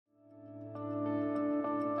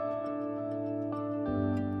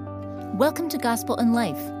Welcome to Gospel and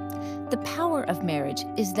Life. The power of marriage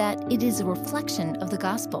is that it is a reflection of the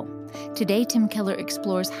gospel. Today, Tim Keller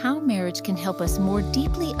explores how marriage can help us more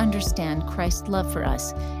deeply understand Christ's love for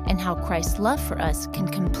us and how Christ's love for us can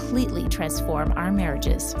completely transform our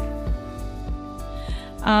marriages.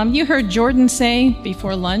 You heard Jordan say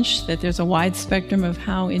before lunch that there's a wide spectrum of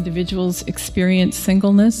how individuals experience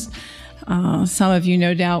singleness. Some of you,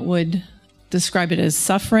 no doubt, would describe it as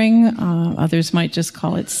suffering. Others might just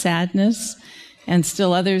call it sadness. And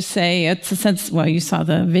still others say it's a sense, well, you saw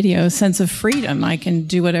the video, a sense of freedom. I can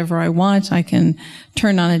do whatever I want. I can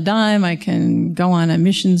turn on a dime. I can go on a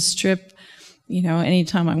missions trip,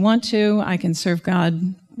 anytime I want to. I can serve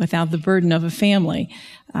God without the burden of a family.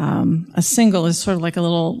 A single is sort of like a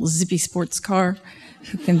little zippy sports car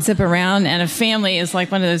who can zip around, and a family is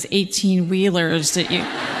like one of those 18-wheelers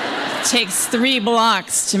that takes 3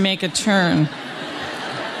 blocks to make a turn.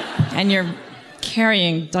 And you're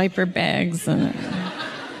carrying diaper bags.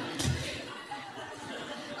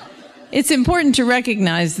 It's important to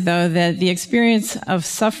recognize, though, that the experience of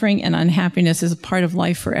suffering and unhappiness is a part of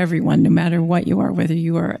life for everyone, no matter what you are, whether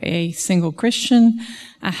you are a single Christian,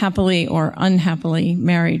 a happily or unhappily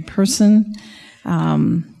married person,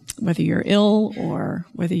 whether you're ill or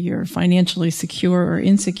whether you're financially secure or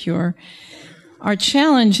insecure. Our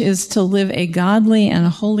challenge is to live a godly and a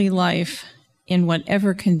holy life in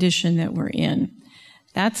whatever condition that we're in.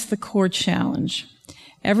 That's the core challenge.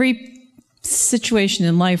 Every situation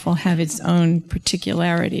in life will have its own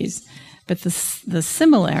particularities, but the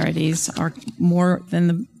similarities are more than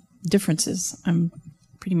the differences. I'm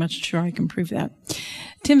pretty much sure I can prove that.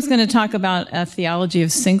 Tim's going to talk about a theology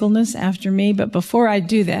of singleness after me, but before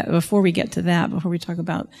we get to that, before we talk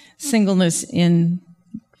about singleness in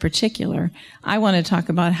particular, I want to talk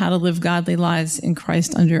about how to live godly lives in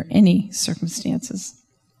Christ under any circumstances.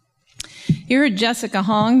 You heard Jessica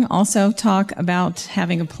Hong also talk about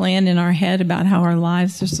having a plan in our head about how our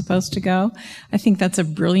lives are supposed to go. I think that's a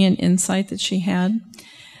brilliant insight that she had.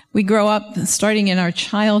 We grow up starting in our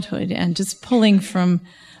childhood and just pulling from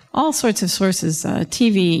all sorts of sources,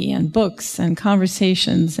 TV and books and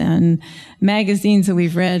conversations and magazines that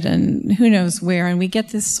we've read and who knows where, and we get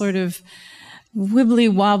this sort of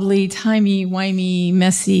wibbly-wobbly, timey-wimey,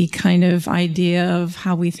 messy kind of idea of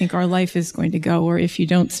how we think our life is going to go, or if you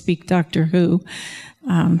don't speak Doctor Who.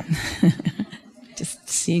 Just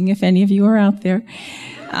seeing if any of you are out there.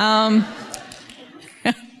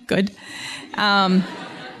 Good. An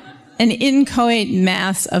inchoate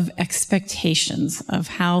mass of expectations of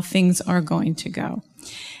how things are going to go.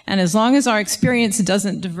 And as long as our experience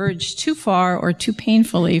doesn't diverge too far or too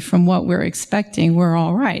painfully from what we're expecting, we're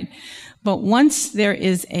all right. But once there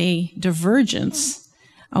is a divergence,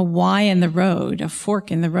 a Y in the road, a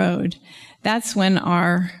fork in the road, that's when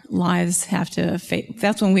our lives have to face,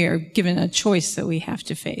 that's when we are given a choice that we have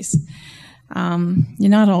to face.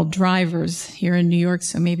 You're not all drivers here in New York,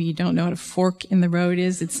 so maybe you don't know what a fork in the road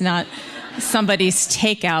is. It's not somebody's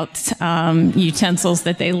takeout utensils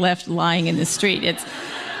that they left lying in the street.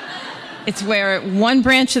 It's where one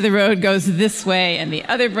branch of the road goes this way and the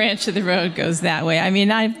other branch of the road goes that way. I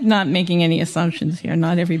mean, I'm not making any assumptions here.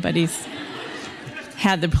 Not everybody's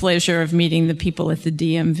had the pleasure of meeting the people at the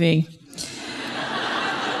DMV.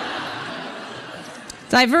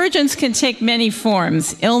 Divergence can take many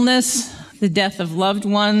forms. Illness, the death of loved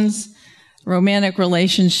ones, romantic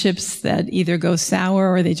relationships that either go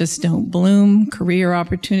sour or they just don't bloom, career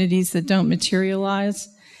opportunities that don't materialize.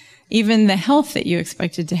 Even the health that you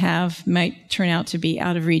expected to have might turn out to be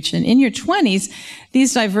out of reach. And in your 20s,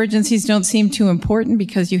 these divergencies don't seem too important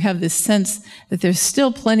because you have this sense that there's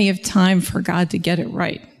still plenty of time for God to get it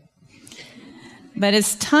right. But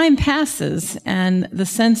as time passes and the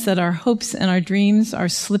sense that our hopes and our dreams are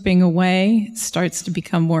slipping away starts to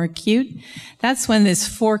become more acute, that's when this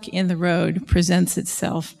fork in the road presents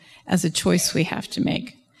itself as a choice we have to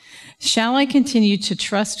make. Shall I continue to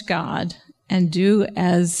trust God and do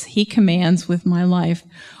as He commands with my life?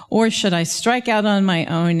 Or should I strike out on my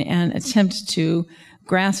own and attempt to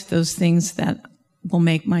grasp those things that will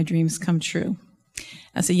make my dreams come true?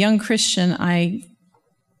 As a young Christian, I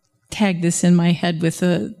tagged this in my head with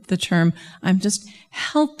the term, I'm just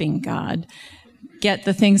helping God get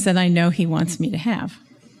the things that I know He wants me to have.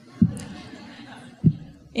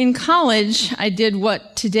 In college, I did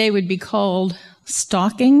what today would be called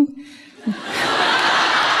stalking.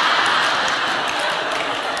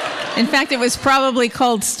 In fact, it was probably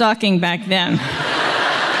called stalking back then.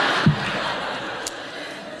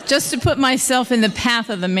 Just to put myself in the path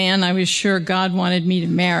of the man I was sure God wanted me to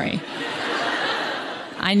marry.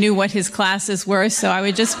 I knew what his classes were, so I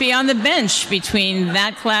would just be on the bench between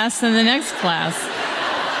that class and the next class.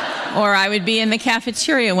 Or I would be in the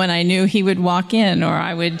cafeteria when I knew he would walk in, or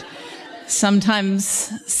I would sometimes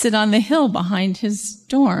sit on the hill behind his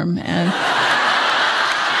dorm. And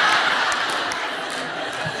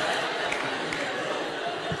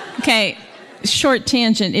okay, short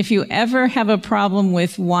tangent. If you ever have a problem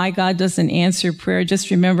with why God doesn't answer prayer, just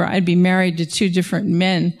remember I'd be married to 2 different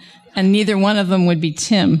men, and neither one of them would be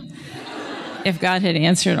Tim if God had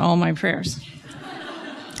answered all my prayers.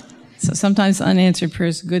 So sometimes unanswered prayer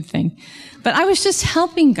is a good thing. But I was just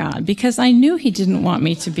helping God because I knew he didn't want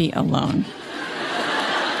me to be alone.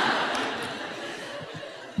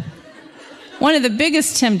 One of the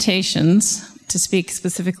biggest temptations, to speak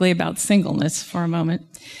specifically about singleness for a moment,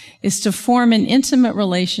 is to form an intimate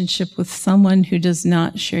relationship with someone who does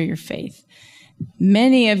not share your faith.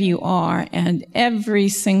 Many of you are, and every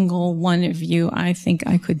single one of you, I think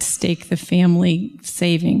I could stake the family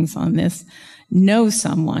savings on this, know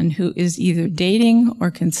someone who is either dating or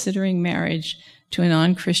considering marriage to a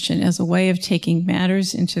non-Christian as a way of taking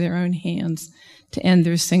matters into their own hands to end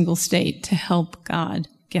their single state, to help God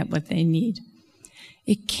get what they need.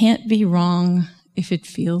 It can't be wrong if it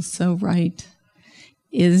feels so right,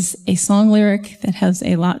 is a song lyric that has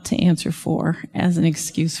a lot to answer for as an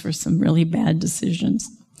excuse for some really bad decisions.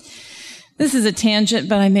 This is a tangent,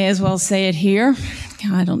 but I may as well say it here.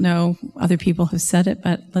 I don't know, other people have said it,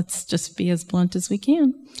 but let's just be as blunt as we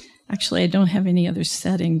can. Actually, I don't have any other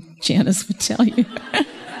setting, Janice would tell you.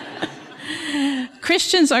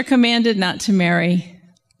 Christians are commanded not to marry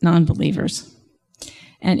non-believers.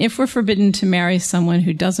 And if we're forbidden to marry someone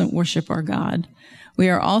who doesn't worship our God, we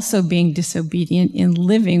are also being disobedient in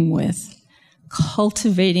living with,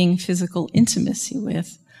 cultivating physical intimacy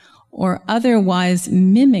with, or otherwise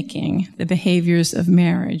mimicking the behaviors of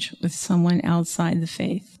marriage with someone outside the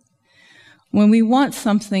faith. When we want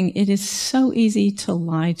something, it is so easy to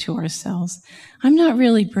lie to ourselves. I'm not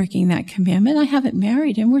really breaking that commandment. I haven't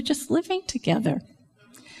married him. We're just living together.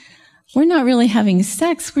 We're not really having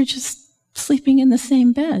sex. We're just sleeping in the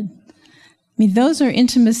same bed. I mean, those are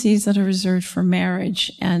intimacies that are reserved for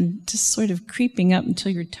marriage, and just sort of creeping up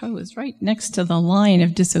until your toe is right next to the line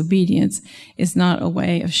of disobedience is not a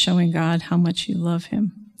way of showing God how much you love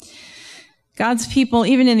him. God's people,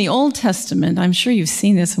 even in the Old Testament, I'm sure you've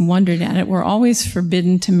seen this and wondered at it, were always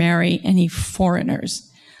forbidden to marry any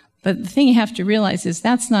foreigners. But the thing you have to realize is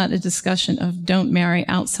that's not a discussion of don't marry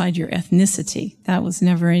outside your ethnicity. That was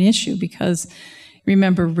never an issue because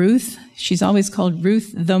remember Ruth? She's always called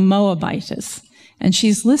Ruth the Moabitess, and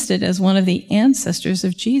she's listed as one of the ancestors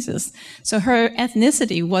of Jesus. So her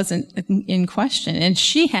ethnicity wasn't in question, and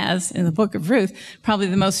she has, in the book of Ruth, probably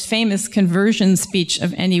the most famous conversion speech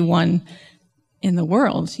of anyone in the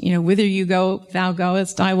world. You know, whither you go, thou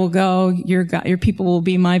goest, I will go, your God, your people will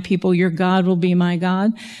be my people, your God will be my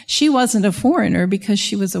God. She wasn't a foreigner because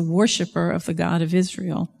she was a worshiper of the God of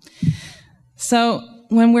Israel. So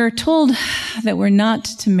when we're told that we're not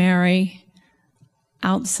to marry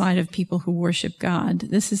outside of people who worship God,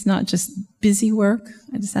 this is not just busy work.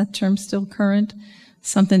 Is that term still current?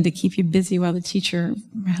 Something to keep you busy while the teacher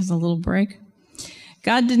has a little break.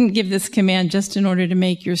 God didn't give this command just in order to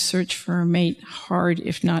make your search for a mate hard,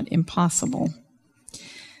 if not impossible.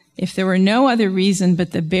 If there were no other reason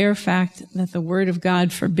but the bare fact that the Word of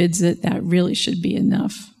God forbids it, that really should be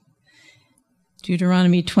enough.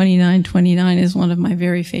 Deuteronomy 29:29 is one of my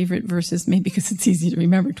very favorite verses, maybe because it's easy to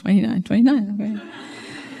remember. 29:29. Okay.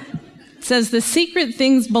 It says, the secret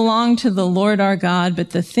things belong to the Lord our God,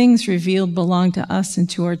 but the things revealed belong to us and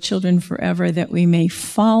to our children forever, that we may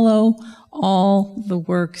follow all the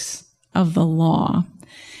works of the law.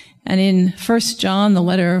 And in 1 John, the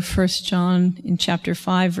letter of 1 John, in chapter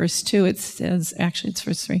 5, verse 2, it says, actually it's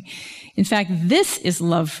verse 3, in fact, this is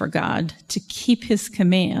love for God, to keep his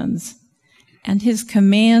commands, and his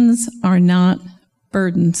commands are not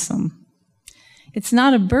burdensome. It's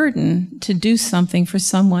not a burden to do something for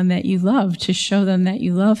someone that you love, to show them that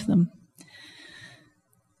you love them.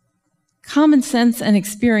 Common sense and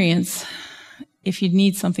experience, if you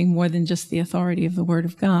need something more than just the authority of the Word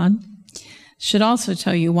of God, should also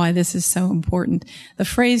tell you why this is so important. The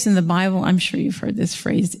phrase in the Bible, I'm sure you've heard this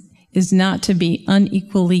phrase, is not to be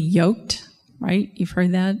unequally yoked, right? You've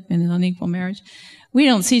heard that in an unequal marriage. We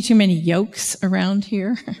don't see too many yokes around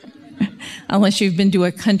here, unless you've been to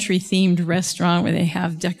a country-themed restaurant where they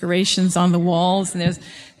have decorations on the walls, and there's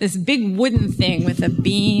this big wooden thing with a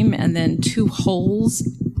beam and then two holes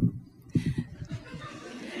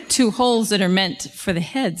that are meant for the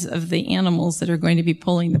heads of the animals that are going to be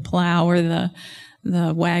pulling the plow or the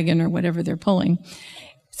wagon or whatever they're pulling.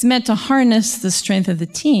 It's meant to harness the strength of the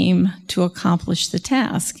team to accomplish the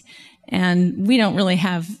task. And we don't really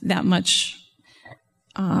have that much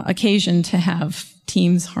occasion to have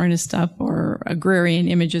teams harnessed up, or agrarian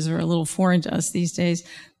images are a little foreign to us these days.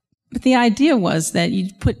 But the idea was that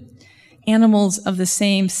you'd put animals of the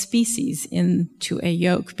same species into a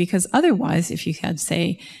yoke, because otherwise, if you had,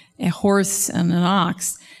 say, a horse and an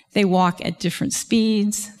ox, they walk at different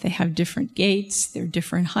speeds, they have different gaits, they're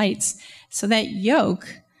different heights. So that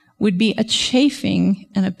yoke would be a chafing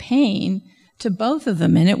and a pain to both of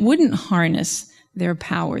them, and it wouldn't harness their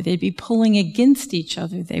power. They'd be pulling against each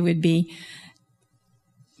other. They would be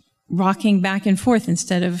rocking back and forth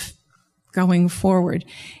instead of going forward.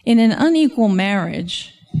 In an unequal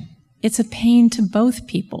marriage, it's a pain to both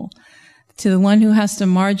people, to the one who has to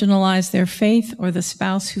marginalize their faith, or the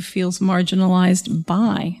spouse who feels marginalized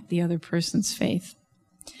by the other person's faith.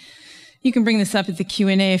 You can bring this up at the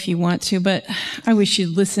Q&A if you want to, but I wish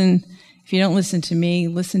you'd listen. If you don't listen to me,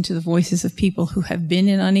 listen to the voices of people who have been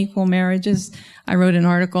in unequal marriages. I wrote an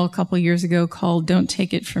article a couple of years ago called "Don't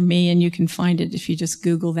Take It From Me," and you can find it if you just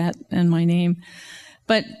Google that and my name.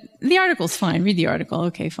 But the article's fine. Read the article.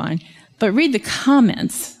 Okay, fine. But read the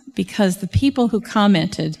comments, because the people who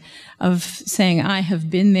commented of saying, I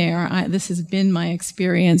have been there, this has been my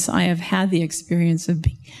experience, I have had the experience of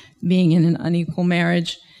being in an unequal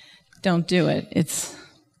marriage, don't do it. It's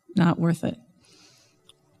not worth it.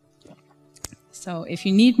 So if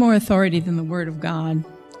you need more authority than the Word of God,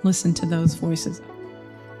 listen to those voices.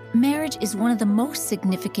 Marriage is one of the most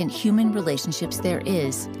significant human relationships there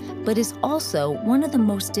is, but is also one of the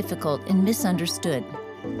most difficult and misunderstood.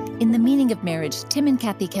 In The Meaning of Marriage, Tim and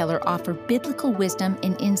Kathy Keller offer biblical wisdom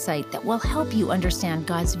and insight that will help you understand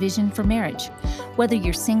God's vision for marriage. Whether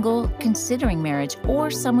you're single, considering marriage,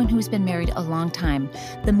 or someone who's been married a long time,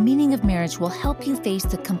 The Meaning of Marriage will help you face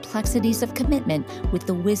the complexities of commitment with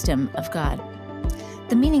the wisdom of God.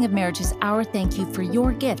 The Meaning of Marriage is our thank you for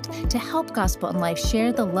your gift to help Gospel in Life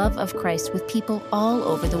share the love of Christ with people all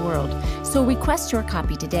over the world. So request your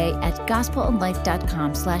copy today at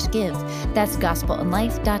gospelinlife.com/give. That's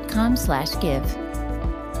gospelinlife.com/give.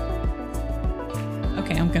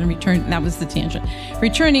 Okay, I'm going to return. That was the tangent.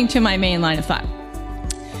 Returning to my main line of thought.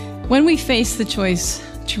 When we face the choice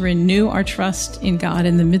to renew our trust in God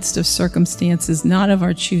in the midst of circumstances not of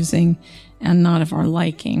our choosing and not of our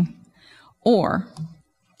liking, or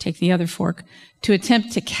take the other fork, to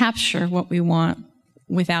attempt to capture what we want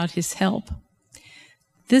without His help.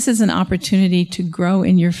 This is an opportunity to grow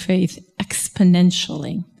in your faith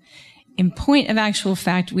exponentially. In point of actual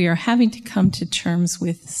fact, we are having to come to terms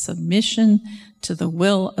with submission to the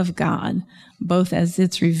will of God, both as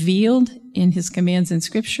it's revealed in His commands in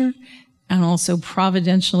Scripture and also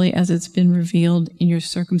providentially as it's been revealed in your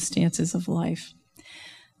circumstances of life.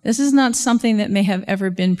 This is not something that may have ever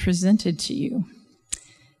been presented to you.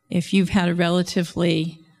 If you've had a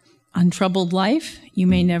relatively untroubled life, you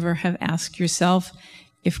may never have asked yourself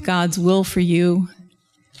if God's will for you,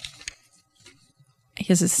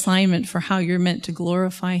 His assignment for how you're meant to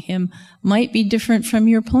glorify Him, might be different from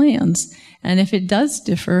your plans. And if it does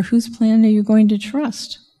differ, whose plan are you going to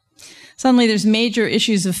trust? Suddenly there's major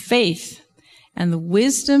issues of faith, and the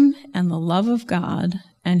wisdom and the love of God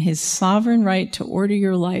and His sovereign right to order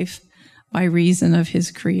your life by reason of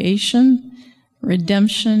His creation,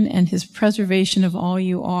 redemption, and His preservation of all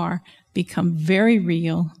you are become very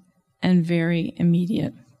real and very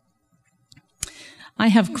immediate. I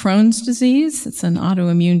have Crohn's disease. It's an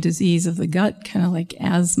autoimmune disease of the gut, kind of like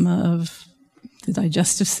asthma of the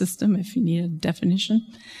digestive system, if you need a definition.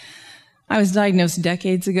 I was diagnosed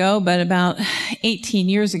decades ago, but about 18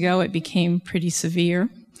 years ago, it became pretty severe.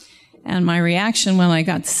 And my reaction when I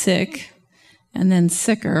got sick, and then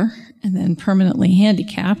sicker, and then permanently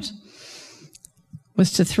handicapped,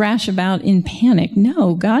 was to thrash about in panic.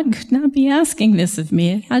 No, God could not be asking this of me.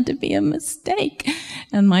 It had to be a mistake.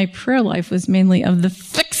 And my prayer life was mainly of the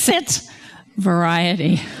fix-it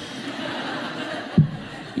variety.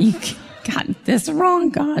 You got this wrong,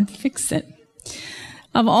 God. Fix it.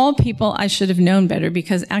 Of all people, I should have known better,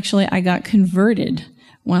 because actually I got converted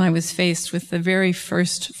when I was faced with the very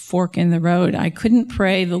first fork in the road. I couldn't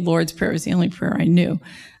pray the Lord's Prayer. It was the only prayer I knew.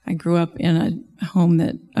 I grew up in a home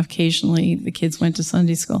that occasionally the kids went to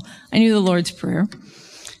Sunday school. I knew the Lord's Prayer.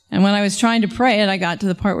 And when I was trying to pray it, I got to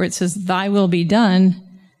the part where it says, "Thy will be done."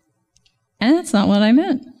 And that's not what I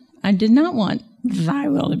meant. I did not want thy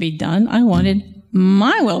will to be done. I wanted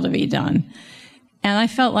my will to be done. And I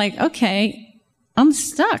felt like, okay, I'm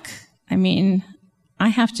stuck. I mean, I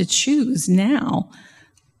have to choose now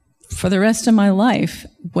for the rest of my life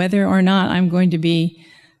whether or not I'm going to be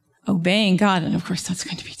obeying God. And of course, that's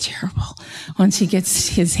going to be terrible. Once He gets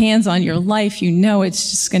His hands on your life, you know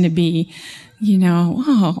it's just going to be,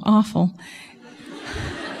 awful.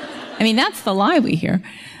 I mean, that's the lie we hear.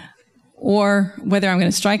 Or whether I'm going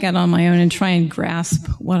to strike out on my own and try and grasp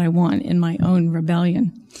what I want in my own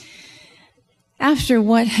rebellion. After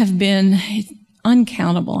what have been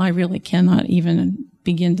uncountable, I really cannot even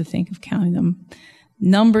begin to think of counting them,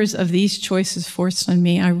 numbers of these choices forced on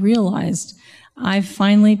me, I realized I've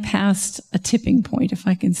finally passed a tipping point, if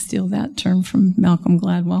I can steal that term from Malcolm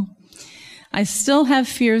Gladwell. I still have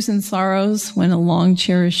fears and sorrows when a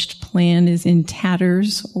long-cherished plan is in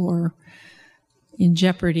tatters or in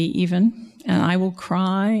jeopardy even, and I will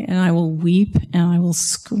cry and I will weep and I will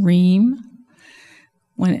scream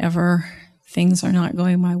whenever things are not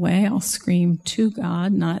going my way. I'll scream to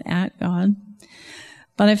God, not at God.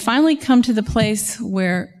 But I've finally come to the place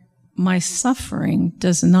where my suffering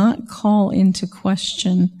does not call into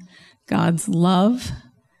question God's love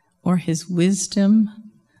or his wisdom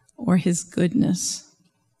or his goodness.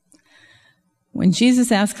 When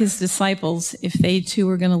Jesus asked his disciples if they too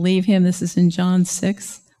were going to leave him, this is in John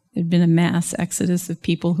 6, there'd been a mass exodus of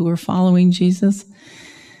people who were following Jesus.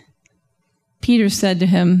 Peter said to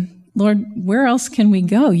him, Lord, where else can we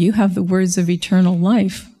go? You have the words of eternal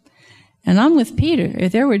life. And I'm with Peter.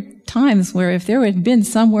 If there were times where if there had been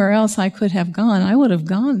somewhere else I could have gone, I would have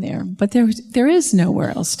gone there. But there is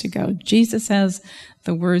nowhere else to go. Jesus has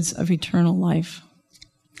the words of eternal life.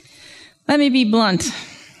 Let me be blunt.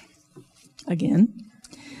 Again.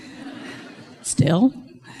 Still.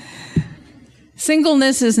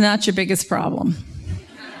 Singleness is not your biggest problem.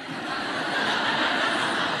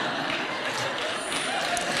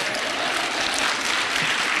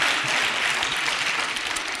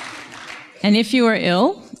 And if you are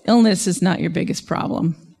ill, illness is not your biggest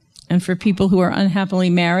problem. And for people who are unhappily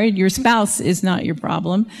married, your spouse is not your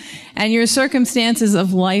problem. And your circumstances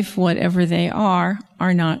of life, whatever they are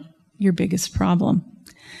not your biggest problem.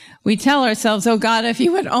 We tell ourselves, oh God, if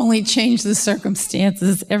you would only change the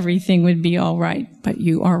circumstances, everything would be all right. But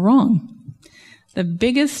you are wrong. The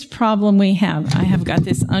biggest problem we have, I have got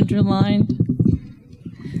this underlined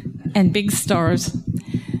and big stars,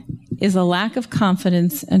 is a lack of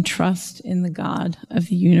confidence and trust in the God of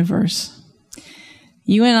the universe.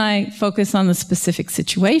 You and I focus on the specific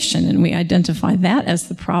situation and we identify that as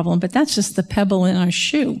the problem, but that's just the pebble in our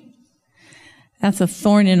shoe. That's a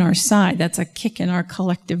thorn in our side. That's a kick in our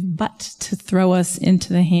collective butt to throw us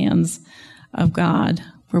into the hands of God,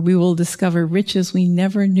 where we will discover riches we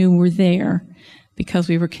never knew were there because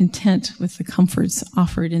we were content with the comforts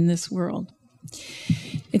offered in this world.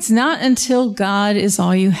 It's not until God is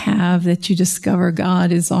all you have that you discover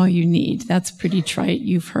God is all you need. That's pretty trite.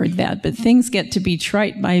 You've heard that. But things get to be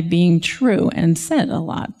trite by being true and said a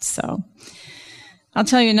lot. So I'll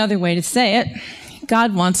tell you another way to say it.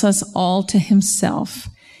 God wants us all to himself.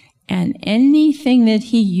 And anything that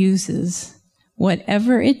he uses,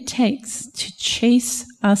 whatever it takes to chase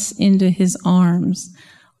us into his arms,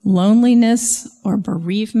 loneliness or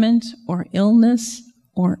bereavement or illness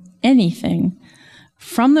or anything,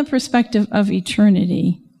 from the perspective of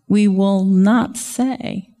eternity, we will not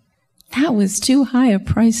say, that was too high a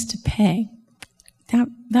price to pay.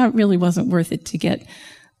 That really wasn't worth it to get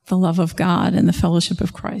the love of God and the fellowship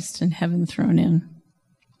of Christ and heaven thrown in.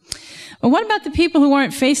 But what about the people who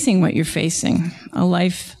aren't facing what you're facing? A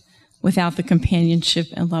life without the companionship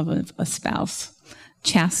and love of a spouse.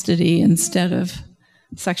 Chastity instead of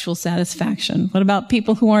sexual satisfaction. What about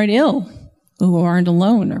people who aren't ill? Who aren't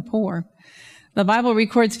alone or poor? The Bible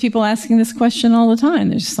records people asking this question all the time.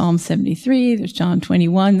 There's Psalm 73, there's John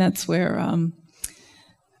 21. That's where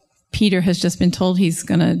Peter has just been told he's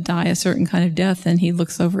going to die a certain kind of death, and he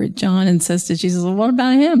looks over at John and says to Jesus, well, what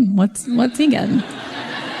about him? What's he getting?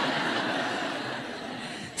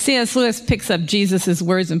 C.S. Lewis picks up Jesus'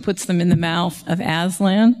 words and puts them in the mouth of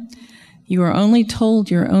Aslan. You are only told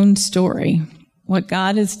your own story. What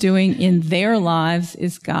God is doing in their lives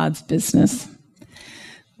is God's business.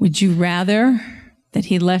 Would you rather that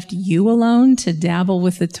he left you alone to dabble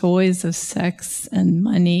with the toys of sex and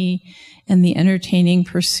money and the entertaining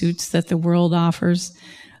pursuits that the world offers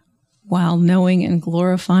while knowing and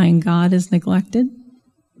glorifying God is neglected?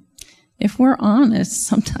 If we're honest,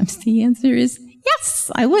 sometimes the answer is yes,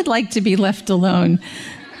 I would like to be left alone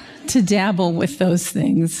to dabble with those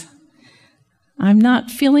things. I'm not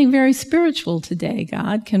feeling very spiritual today,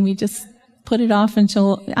 God. Can we just put it off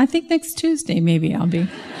until, I think next Tuesday maybe I'll be.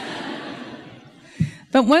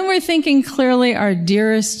 But when we're thinking clearly, our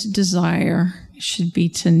dearest desire should be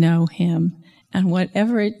to know him, and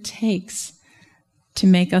whatever it takes to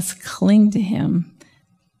make us cling to him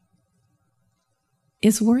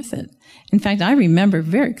is worth it. In fact, I remember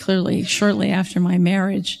very clearly, shortly after my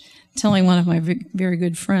marriage, telling one of my very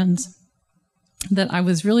good friends, that I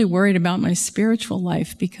was really worried about my spiritual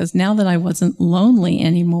life, because now that I wasn't lonely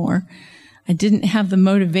anymore, I didn't have the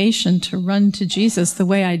motivation to run to Jesus the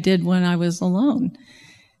way I did when I was alone.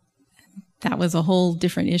 That was a whole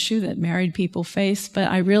different issue that married people face, but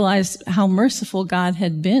I realized how merciful God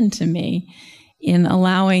had been to me in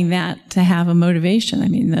allowing that to have a motivation. I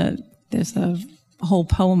mean, there's a whole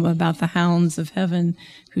poem about the hounds of heaven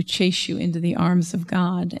who chase you into the arms of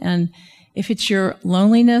God. And if it's your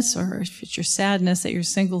loneliness or if it's your sadness at your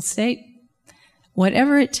single state,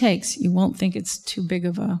 whatever it takes, you won't think it's too big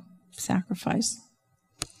of a sacrifice.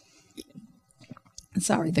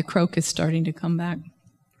 Sorry, the croak is starting to come back.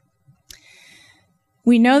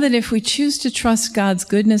 We know that if we choose to trust God's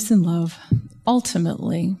goodness and love,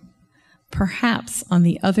 ultimately, perhaps on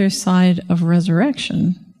the other side of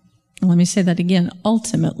resurrection, and let me say that again,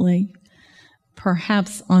 ultimately,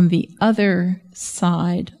 perhaps on the other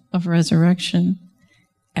side of resurrection,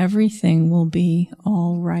 everything will be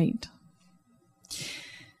all right.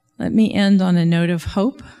 Let me end on a note of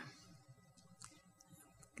hope.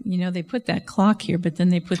 You know, they put that clock here, but then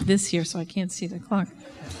they put this here, so I can't see the clock.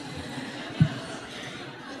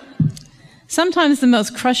 Sometimes the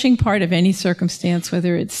most crushing part of any circumstance,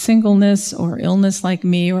 whether it's singleness or illness like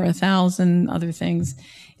me or 1,000 other things,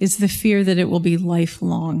 is the fear that it will be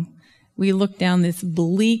lifelong. We look down this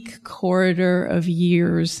bleak corridor of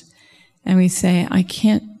years and we say, I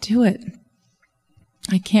can't do it.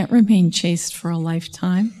 I can't remain chaste for a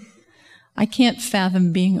lifetime. I can't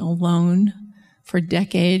fathom being alone for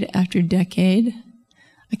decade after decade.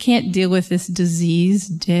 I can't deal with this disease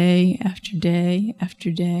day after day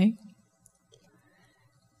after day.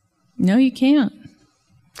 No, you can't.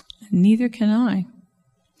 Neither can I.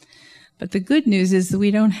 But the good news is that we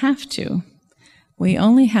don't have to. We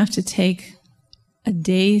only have to take a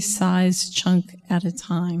day-sized chunk at a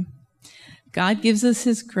time. God gives us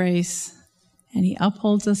His grace, and He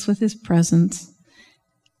upholds us with His presence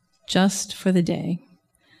just for the day.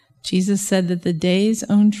 Jesus said that the day's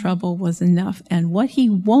own trouble was enough, and what He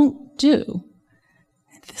won't do,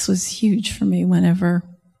 and this was huge for me whenever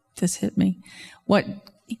this hit me, what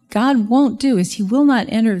God won't do is He will not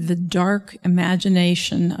enter the dark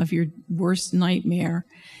imagination of your worst nightmare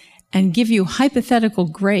and give you hypothetical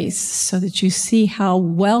grace so that you see how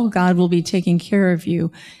well God will be taking care of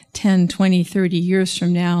you 10, 20, 30 years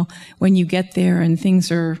from now when you get there and things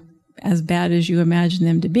are as bad as you imagine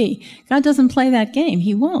them to be. God doesn't play that game.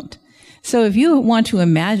 He won't. So if you want to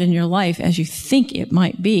imagine your life as you think it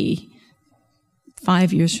might be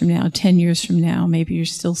 5 years from now, 10 years from now, maybe you're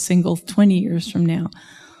still single 20 years from now,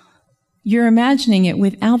 you're imagining it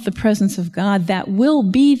without the presence of God that will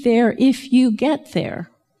be there if you get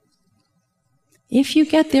there. If you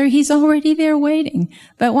get there, He's already there waiting.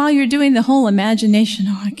 But while you're doing the whole imagination,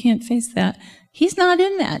 oh, I can't face that, He's not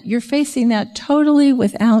in that. You're facing that totally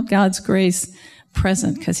without God's grace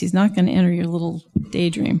present, because He's not going to enter your little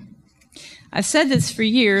daydream. I've said this for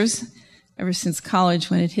years, ever since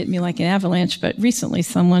college when it hit me like an avalanche, but recently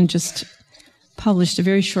someone just published a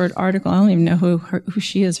very short article. I don't even know who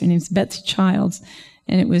she is. Her name's Betsy Childs,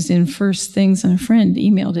 and it was in First Things, and a friend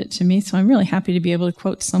emailed it to me, so I'm really happy to be able to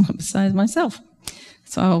quote someone besides myself.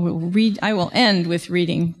 So I will end with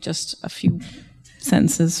reading just a few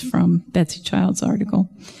sentences from Betsy Childs' article,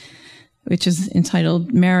 which is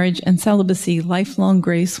entitled Marriage and Celibacy, Lifelong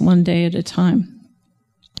Grace, One Day at a Time.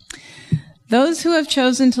 Those who have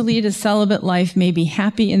chosen to lead a celibate life may be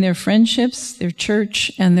happy in their friendships, their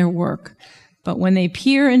church, and their work. But when they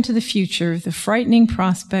peer into the future, the frightening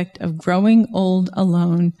prospect of growing old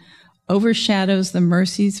alone overshadows the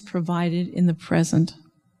mercies provided in the present.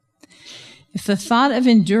 If the thought of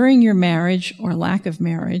enduring your marriage or lack of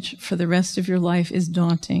marriage for the rest of your life is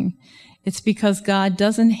daunting, it's because God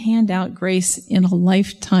doesn't hand out grace in a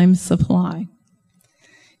lifetime supply.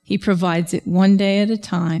 He provides it one day at a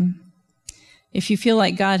time. If you feel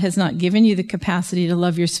like God has not given you the capacity to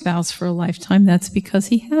love your spouse for a lifetime, that's because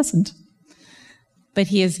He hasn't. But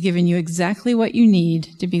He has given you exactly what you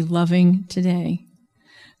need to be loving today.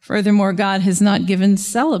 Furthermore, God has not given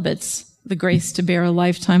celibates the grace to bear a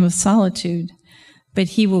lifetime of solitude, but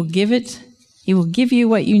He will give you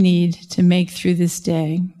what you need to make through this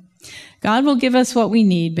day. God will give us what we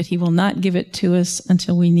need, but He will not give it to us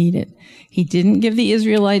until we need it. He didn't give the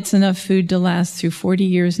Israelites enough food to last through 40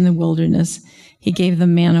 years in the wilderness. He gave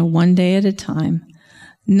them manna one day at a time.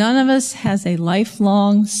 None of us has a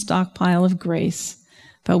lifelong stockpile of grace,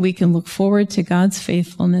 but we can look forward to God's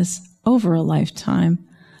faithfulness over a lifetime,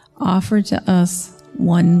 offered to us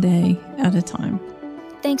one day at a time.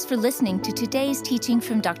 Thanks for listening to today's teaching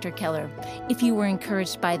from Dr. Keller. If you were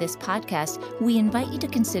encouraged by this podcast, we invite you to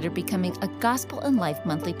consider becoming a Gospel and Life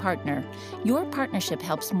monthly partner. Your partnership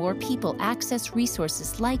helps more people access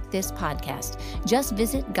resources like this podcast. Just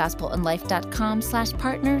visit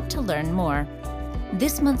gospelandlife.com/partner to learn more.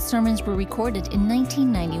 This month's sermons were recorded in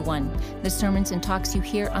 1991. The sermons and talks you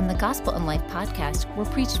hear on the Gospel and Life podcast were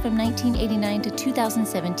preached from 1989 to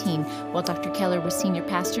 2017, while Dr. Keller was senior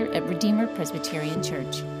pastor at Redeemer Presbyterian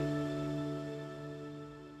Church.